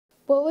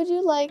What would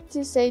you like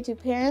to say to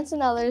parents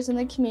and others in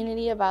the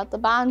community about the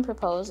bond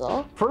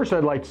proposal? First,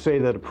 I'd like to say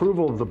that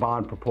approval of the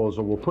bond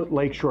proposal will put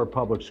Lakeshore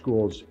Public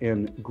Schools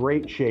in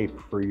great shape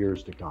for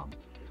years to come.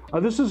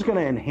 This is going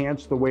to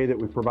enhance the way that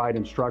we provide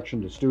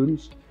instruction to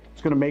students.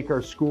 It's going to make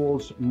our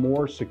schools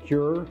more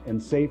secure and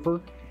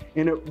safer,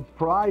 and it will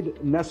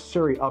provide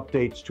necessary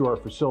updates to our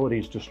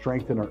facilities to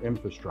strengthen our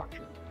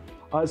infrastructure.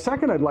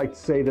 Second, I'd like to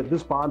say that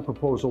this bond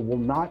proposal will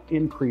not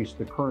increase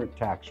the current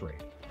tax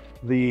rate.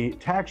 The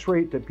tax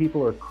rate that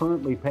people are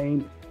currently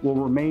paying will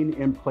remain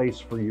in place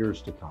for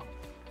years to come.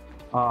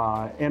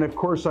 And of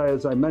course,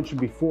 as I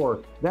mentioned before,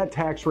 that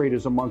tax rate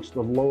is amongst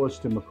the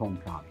lowest in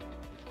Macomb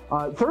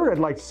County. Third, I'd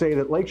like to say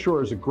that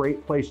Lakeshore is a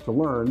great place to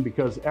learn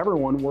because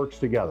everyone works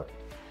together.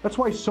 That's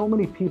why so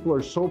many people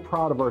are so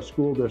proud of our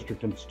school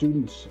district and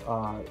students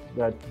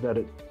that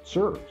it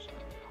serves.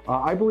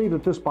 I believe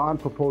that this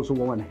bond proposal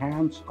will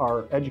enhance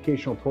our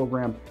educational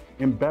program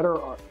and better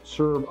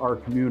serve our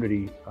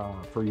community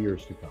for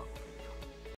years to come.